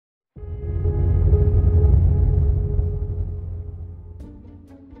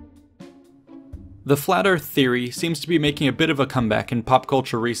The flat earth theory seems to be making a bit of a comeback in pop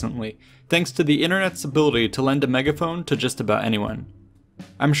culture recently, thanks to the internet's ability to lend a megaphone to just about anyone.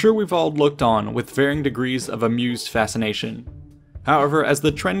 I'm sure we've all looked on with varying degrees of amused fascination. However, as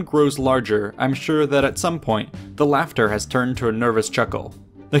the trend grows larger, I'm sure that at some point, the laughter has turned to a nervous chuckle.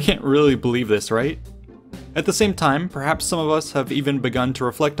 They can't really believe this, right? At the same time, perhaps some of us have even begun to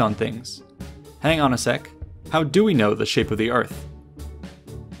reflect on things. Hang on a sec, how do we know the shape of the Earth?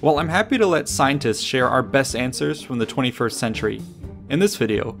 Well, I'm happy to let scientists share our best answers from the 21st century. In this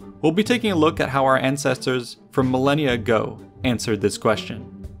video, we'll be taking a look at how our ancestors from millennia ago answered this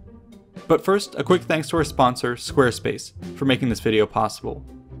question. But first, a quick thanks to our sponsor, Squarespace, for making this video possible.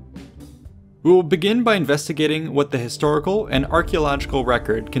 We will begin by investigating what the historical and archaeological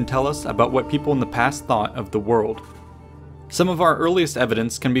record can tell us about what people in the past thought of the world. Some of our earliest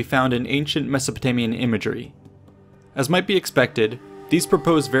evidence can be found in ancient Mesopotamian imagery. As might be expected, these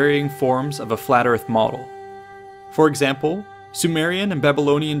propose varying forms of a flat Earth model. For example, Sumerian and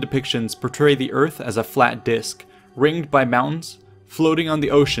Babylonian depictions portray the Earth as a flat disk, ringed by mountains, floating on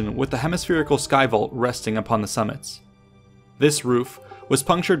the ocean with the hemispherical sky vault resting upon the summits. This roof was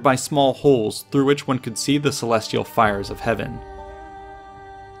punctured by small holes through which one could see the celestial fires of heaven.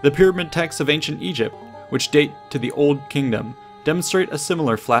 The pyramid texts of ancient Egypt, which date to the Old Kingdom, demonstrate a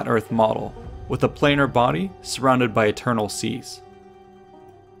similar flat Earth model, with a planar body surrounded by eternal seas.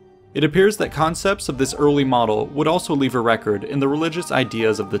 It appears that concepts of this early model would also leave a record in the religious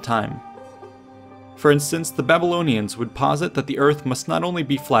ideas of the time. For instance, the Babylonians would posit that the Earth must not only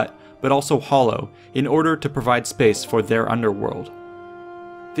be flat, but also hollow, in order to provide space for their underworld.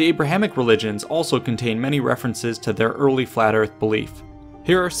 The Abrahamic religions also contain many references to their early flat Earth belief.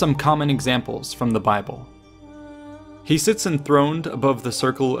 Here are some common examples from the Bible. He sits enthroned above the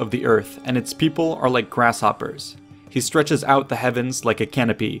circle of the earth, and its people are like grasshoppers. He stretches out the heavens like a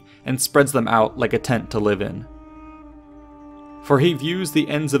canopy, and spreads them out like a tent to live in. For he views the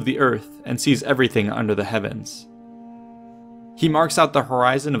ends of the earth, and sees everything under the heavens. He marks out the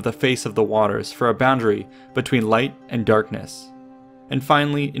horizon of the face of the waters for a boundary between light and darkness. And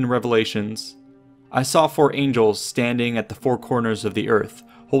finally, in Revelations, I saw 4 angels standing at the 4 corners of the earth,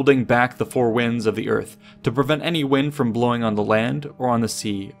 holding back the 4 winds of the earth, to prevent any wind from blowing on the land, or on the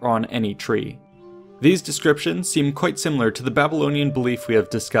sea, or on any tree. These descriptions seem quite similar to the Babylonian belief we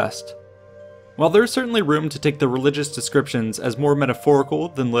have discussed. While there is certainly room to take the religious descriptions as more metaphorical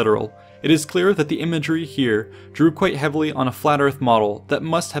than literal, it is clear that the imagery here drew quite heavily on a flat Earth model that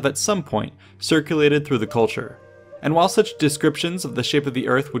must have at some point circulated through the culture. And while such descriptions of the shape of the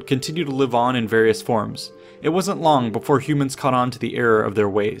Earth would continue to live on in various forms, it wasn't long before humans caught on to the error of their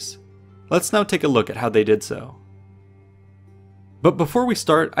ways. Let's now take a look at how they did so. But before we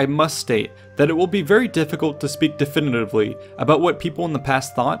start, I must state that it will be very difficult to speak definitively about what people in the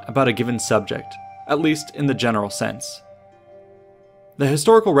past thought about a given subject, at least in the general sense. The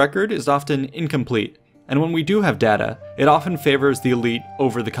historical record is often incomplete, and when we do have data, it often favors the elite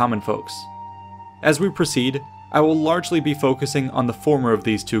over the common folks. As we proceed, I will largely be focusing on the former of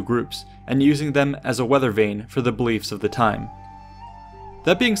these two groups, and using them as a weather vane for the beliefs of the time.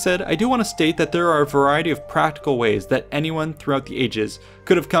 That being said, I do want to state that there are a variety of practical ways that anyone throughout the ages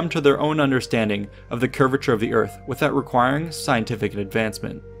could have come to their own understanding of the curvature of the Earth without requiring scientific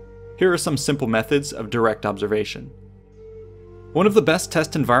advancement. Here are some simple methods of direct observation. One of the best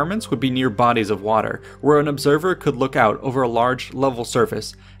test environments would be near bodies of water, where an observer could look out over a large, level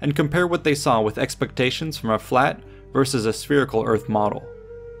surface and compare what they saw with expectations from a flat versus a spherical Earth model.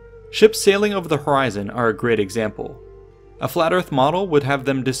 Ships sailing over the horizon are a great example. A flat Earth model would have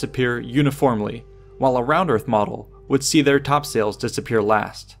them disappear uniformly, while a round Earth model would see their topsails disappear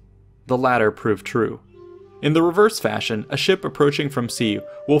last. The latter proved true. In the reverse fashion, a ship approaching from sea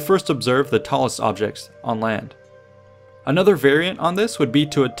will first observe the tallest objects on land. Another variant on this would be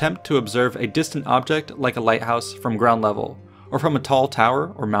to attempt to observe a distant object like a lighthouse from ground level, or from a tall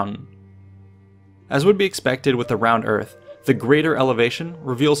tower or mountain. As would be expected with the round Earth, the greater elevation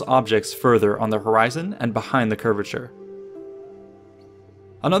reveals objects further on the horizon and behind the curvature.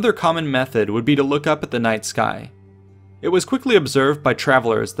 Another common method would be to look up at the night sky. It was quickly observed by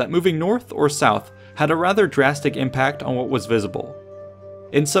travelers that moving north or south had a rather drastic impact on what was visible.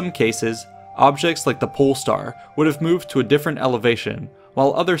 In some cases, objects like the pole star would have moved to a different elevation,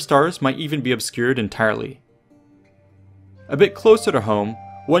 while other stars might even be obscured entirely. A bit closer to home,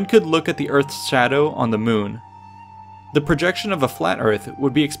 one could look at the Earth's shadow on the moon. The projection of a flat Earth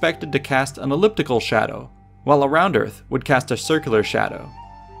would be expected to cast an elliptical shadow, while a round Earth would cast a circular shadow.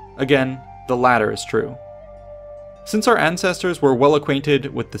 Again, the latter is true. Since our ancestors were well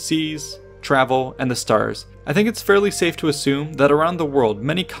acquainted with the seas, travel, and the stars, I think it's fairly safe to assume that around the world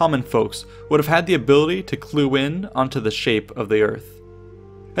many common folks would have had the ability to clue in onto the shape of the Earth.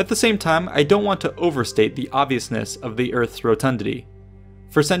 At the same time, I don't want to overstate the obviousness of the Earth's rotundity.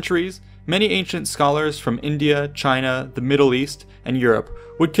 For centuries, many ancient scholars from India, China, the Middle East, and Europe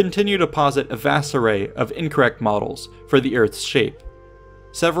would continue to posit a vast array of incorrect models for the Earth's shape.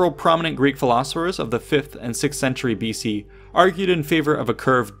 Several prominent Greek philosophers of the 5th and 6th century BC argued in favor of a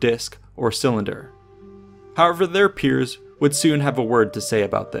curved disk or cylinder. However, their peers would soon have a word to say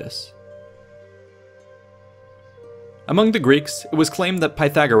about this. Among the Greeks, it was claimed that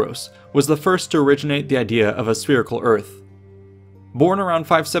Pythagoras was the first to originate the idea of a spherical Earth. Born around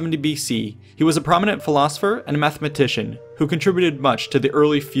 570 BC, he was a prominent philosopher and mathematician who contributed much to the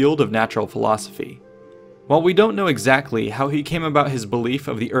early field of natural philosophy. While we don't know exactly how he came about his belief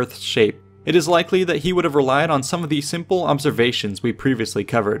of the Earth's shape, it is likely that he would have relied on some of the simple observations we previously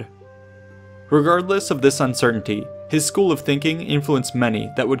covered. Regardless of this uncertainty, his school of thinking influenced many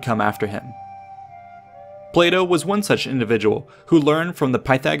that would come after him. Plato was one such individual who learned from the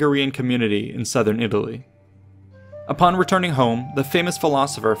Pythagorean community in southern Italy. Upon returning home, the famous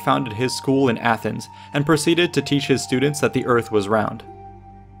philosopher founded his school in Athens and proceeded to teach his students that the Earth was round.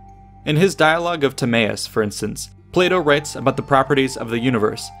 In his dialogue of Timaeus, for instance, Plato writes about the properties of the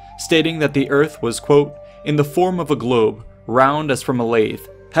universe, stating that the Earth was, quote, in the form of a globe, round as from a lathe,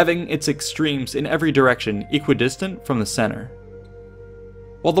 having its extremes in every direction equidistant from the center.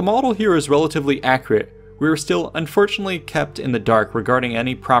 While the model here is relatively accurate, we are still unfortunately kept in the dark regarding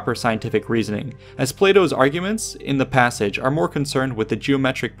any proper scientific reasoning, as Plato's arguments in the passage are more concerned with the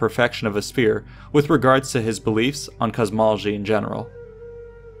geometric perfection of a sphere with regards to his beliefs on cosmology in general.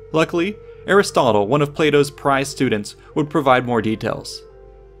 Luckily, Aristotle, one of Plato's prized students, would provide more details.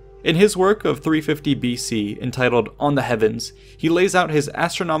 In his work of 350 BC entitled On the Heavens, he lays out his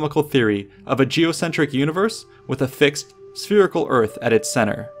astronomical theory of a geocentric universe with a fixed, spherical Earth at its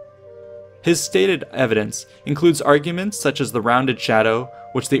center. His stated evidence includes arguments such as the rounded shadow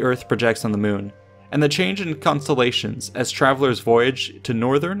which the Earth projects on the Moon, and the change in constellations as travelers voyage to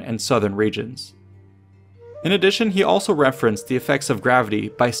northern and southern regions. In addition, he also referenced the effects of gravity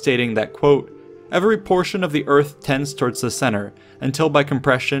by stating that, quote, every portion of the Earth tends towards the center until by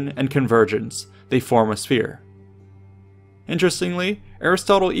compression and convergence they form a sphere. Interestingly,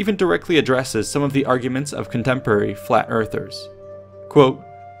 Aristotle even directly addresses some of the arguments of contemporary flat earthers. Quote,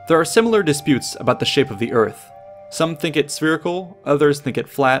 there are similar disputes about the shape of the Earth. Some think it spherical, others think it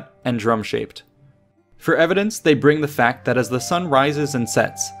flat and drum-shaped. For evidence, they bring the fact that as the sun rises and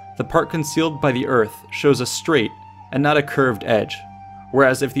sets, the part concealed by the Earth shows a straight and not a curved edge,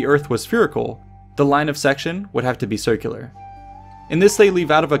 whereas if the Earth was spherical, the line of section would have to be circular. In this they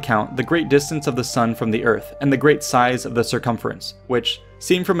leave out of account the great distance of the sun from the Earth and the great size of the circumference, which,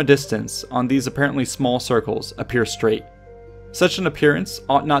 seen from a distance on these apparently small circles, appear straight. Such an appearance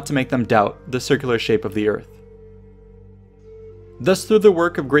ought not to make them doubt the circular shape of the Earth. Thus, through the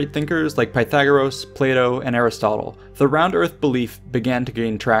work of great thinkers like Pythagoras, Plato, and Aristotle, the round Earth belief began to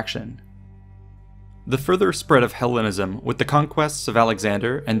gain traction. The further spread of Hellenism with the conquests of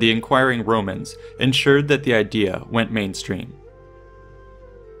Alexander and the inquiring Romans ensured that the idea went mainstream.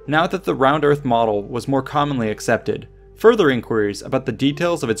 Now that the round Earth model was more commonly accepted, further inquiries about the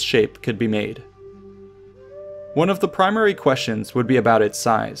details of its shape could be made. One of the primary questions would be about its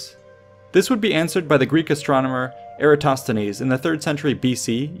size. This would be answered by the Greek astronomer Eratosthenes in the 3rd century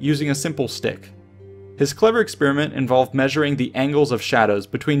BC using a simple stick. His clever experiment involved measuring the angles of shadows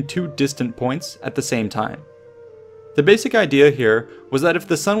between two distant points at the same time. The basic idea here was that if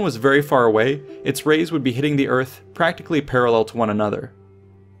the sun was very far away, its rays would be hitting the Earth practically parallel to one another.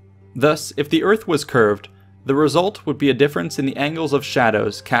 Thus, if the Earth was curved, the result would be a difference in the angles of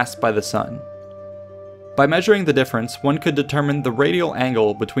shadows cast by the sun. By measuring the difference, one could determine the radial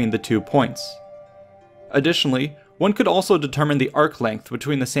angle between the 2 points. Additionally, one could also determine the arc length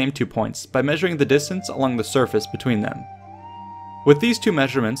between the same 2 points by measuring the distance along the surface between them. With these 2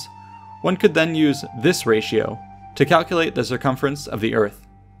 measurements, one could then use this ratio to calculate the circumference of the Earth.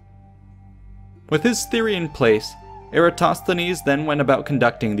 With his theory in place, Eratosthenes then went about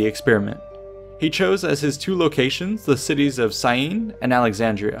conducting the experiment. He chose as his 2 locations the cities of Syene and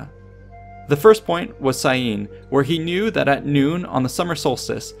Alexandria. The first point was Syene, where he knew that at noon on the summer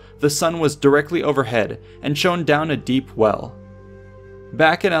solstice, the sun was directly overhead and shone down a deep well.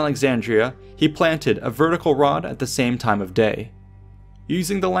 Back in Alexandria, he planted a vertical rod at the same time of day.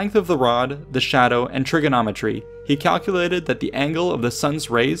 Using the length of the rod, the shadow, and trigonometry, he calculated that the angle of the sun's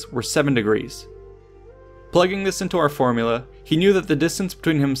rays were 7 degrees. Plugging this into our formula, he knew that the distance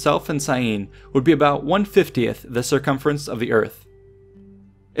between himself and Syene would be about 1/50th the circumference of the Earth.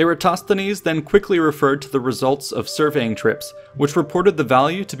 Eratosthenes then quickly referred to the results of surveying trips, which reported the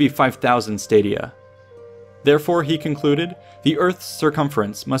value to be 5,000 stadia. Therefore, he concluded, the Earth's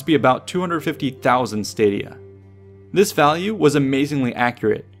circumference must be about 250,000 stadia. This value was amazingly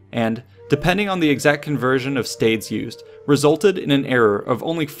accurate, and, depending on the exact conversion of stades used, resulted in an error of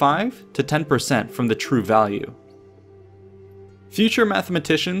only 5 to 10% from the true value. Future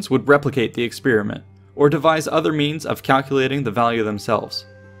mathematicians would replicate the experiment, or devise other means of calculating the value themselves.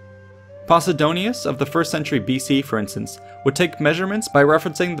 Posidonius of the 1st century BC, for instance, would take measurements by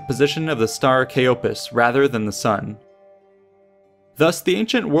referencing the position of the star Chaopus rather than the sun. Thus, the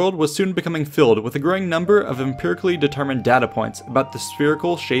ancient world was soon becoming filled with a growing number of empirically determined data points about the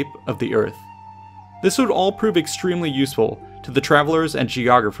spherical shape of the Earth. This would all prove extremely useful to the travelers and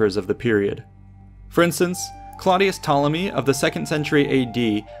geographers of the period. For instance, Claudius Ptolemy of the 2nd century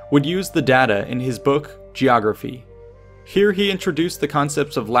AD would use the data in his book, Geography. Here he introduced the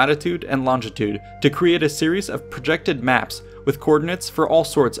concepts of latitude and longitude to create a series of projected maps with coordinates for all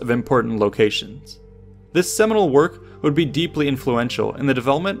sorts of important locations. This seminal work would be deeply influential in the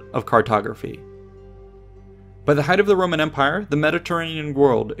development of cartography. By the height of the Roman Empire, the Mediterranean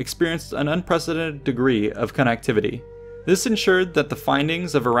world experienced an unprecedented degree of connectivity. This ensured that the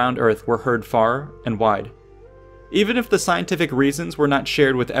findings of Around Earth were heard far and wide. Even if the scientific reasons were not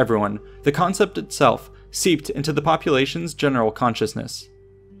shared with everyone, the concept itself seeped into the population's general consciousness.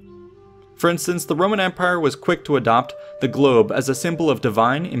 For instance, the Roman Empire was quick to adopt the globe as a symbol of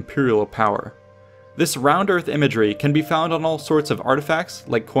divine imperial power. This round earth imagery can be found on all sorts of artifacts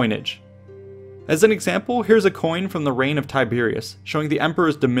like coinage. As an example, here's a coin from the reign of Tiberius, showing the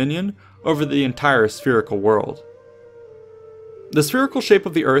emperor's dominion over the entire spherical world. The spherical shape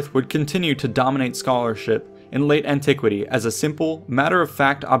of the Earth would continue to dominate scholarship in late antiquity as a simple,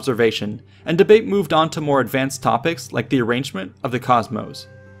 matter-of-fact observation, and debate moved on to more advanced topics like the arrangement of the cosmos.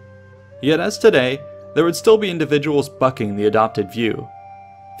 Yet as today, there would still be individuals bucking the adopted view.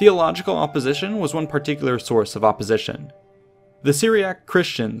 Theological opposition was one particular source of opposition. The Syriac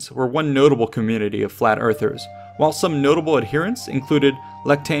Christians were one notable community of flat earthers, while some notable adherents included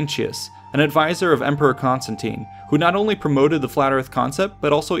Lactantius, an advisor of Emperor Constantine, who not only promoted the flat earth concept,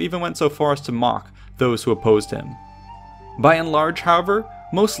 but also even went so far as to mock those who opposed him. By and large, however,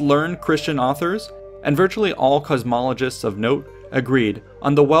 most learned Christian authors, and virtually all cosmologists of note, agreed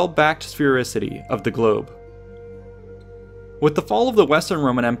on the well-backed sphericity of the globe. With the fall of the Western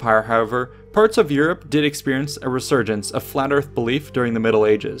Roman Empire, however, parts of Europe did experience a resurgence of flat earth belief during the Middle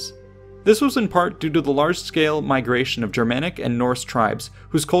Ages. This was in part due to the large-scale migration of Germanic and Norse tribes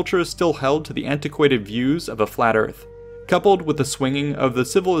whose cultures still held to the antiquated views of a flat earth, coupled with the swinging of the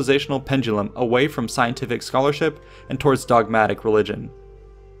civilizational pendulum away from scientific scholarship and towards dogmatic religion.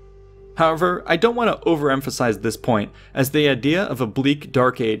 However, I don't want to overemphasize this point, as the idea of a bleak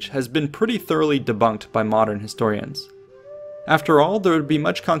dark age has been pretty thoroughly debunked by modern historians. After all, there would be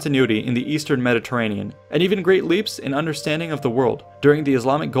much continuity in the Eastern Mediterranean, and even great leaps in understanding of the world during the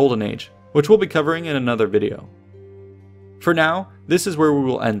Islamic Golden Age, which we'll be covering in another video. For now, this is where we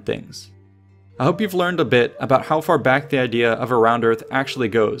will end things. I hope you've learned a bit about how far back the idea of a round Earth actually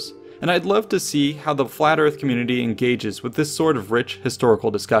goes, and I'd love to see how the flat Earth community engages with this sort of rich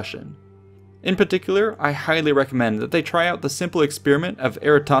historical discussion. In particular, I highly recommend that they try out the simple experiment of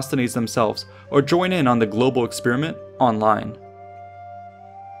Eratosthenes themselves, or join in on the global experiment online.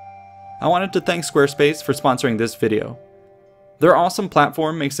 I wanted to thank Squarespace for sponsoring this video. Their awesome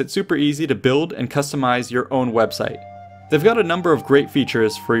platform makes it super easy to build and customize your own website. They've got a number of great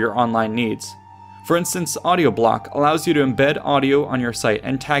features for your online needs. For instance, AudioBlock allows you to embed audio on your site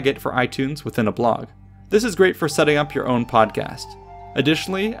and tag it for iTunes within a blog. This is great for setting up your own podcast.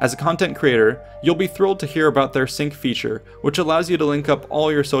 Additionally, as a content creator, you'll be thrilled to hear about their sync feature, which allows you to link up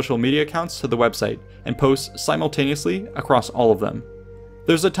all your social media accounts to the website and post simultaneously across all of them.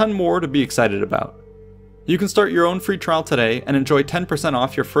 There's a ton more to be excited about. You can start your own free trial today and enjoy 10%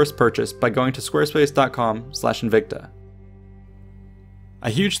 off your first purchase by going to squarespace.com/Invicta. A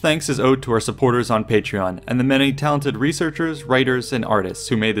huge thanks is owed to our supporters on Patreon and the many talented researchers, writers, and artists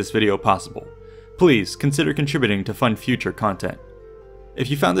who made this video possible. Please consider contributing to fund future content. If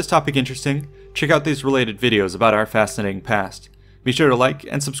you found this topic interesting, check out these related videos about our fascinating past. Be sure to like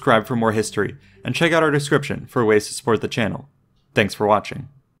and subscribe for more history, and check out our description for ways to support the channel. Thanks for watching.